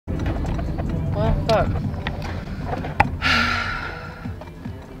fuck.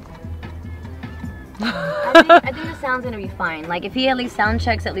 I think the sound's gonna be fine. Like if he at least sound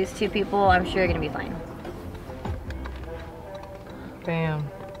checks at least 2 people, I'm sure you're gonna be fine. Damn.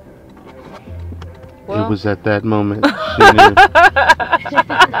 Well. It was at that moment.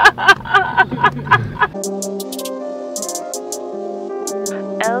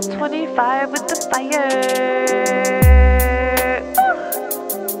 L25 with the fire.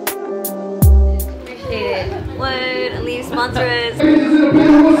 Appreciate it. Would leave sponsor us.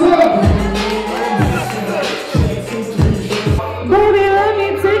 Baby, let me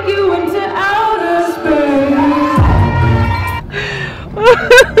take you into outer space.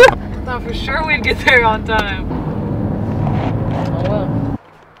 I thought for sure we'd get there on time. Oh well.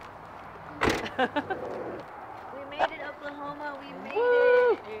 We made it, Oklahoma. We made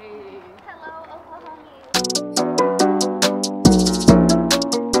it. Hello, Oklahoma.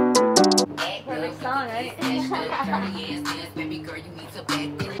 Perfect song, right?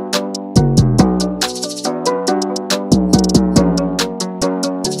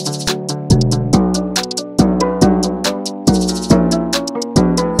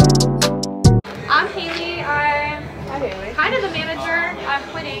 Kind of the manager. I'm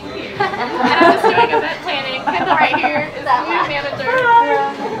quitting. And I'm just doing event planning. Kendall right here is the new manager.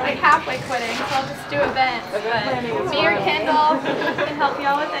 Like halfway quitting, so I'll just do events. But me or Kendall can help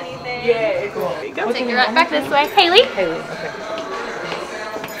y'all with anything. Yeah, cool. I'll take you right back this way. Haley? Haley, okay.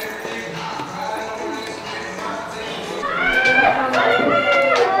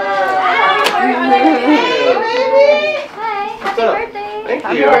 Hi, happy birthday. Thank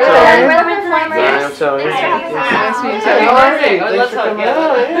Happy you. birthday. I'm Nice sorry. to meet you. Happy birthday. Thanks for coming out.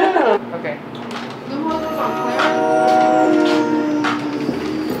 Yeah. Okay.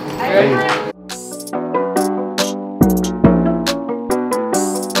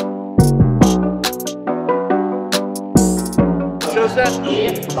 Show set.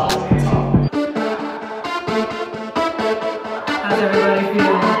 How's everybody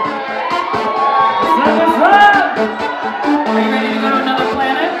feeling? What's up? Are you ready to go to another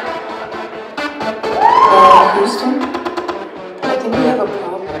planet? Houston, I think we have a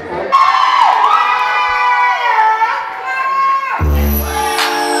problem.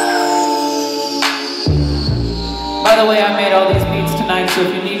 By the way, I made all these beats tonight, so if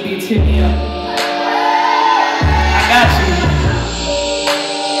you need beats, hit me up. I got you.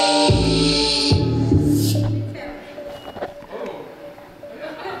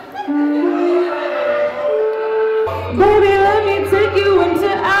 Baby, let me take you into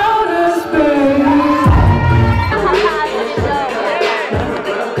outer space.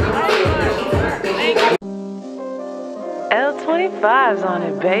 L25's on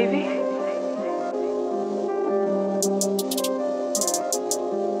it, baby.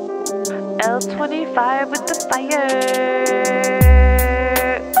 L25 with the fire.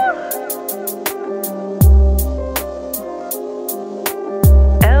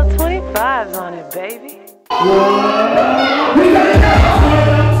 L25's on it, baby.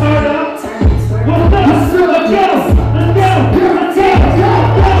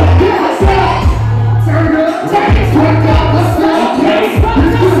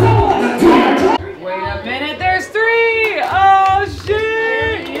 Wait a minute, there's 3! Oh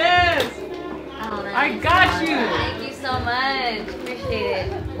shit! Yes! Oh, I got you! Thank you so much. Appreciate it.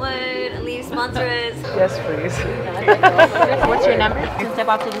 Would leave sponsor us. Yes, please. What's your number? You can step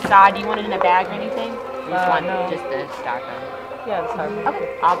off to the side. Do you want it in a bag or anything? You just want No. just the styrofoam. Yeah, it's hard.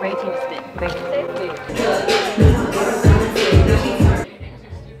 Okay, I'll bring it to you to spin. Thank you.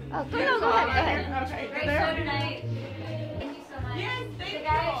 Oh, go ahead. Great show tonight. Thank you so much. The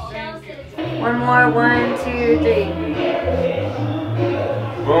guy shells it. One more. 1, 2, 3.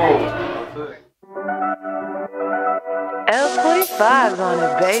 Boom. L25's on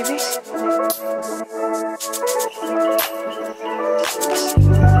it, baby.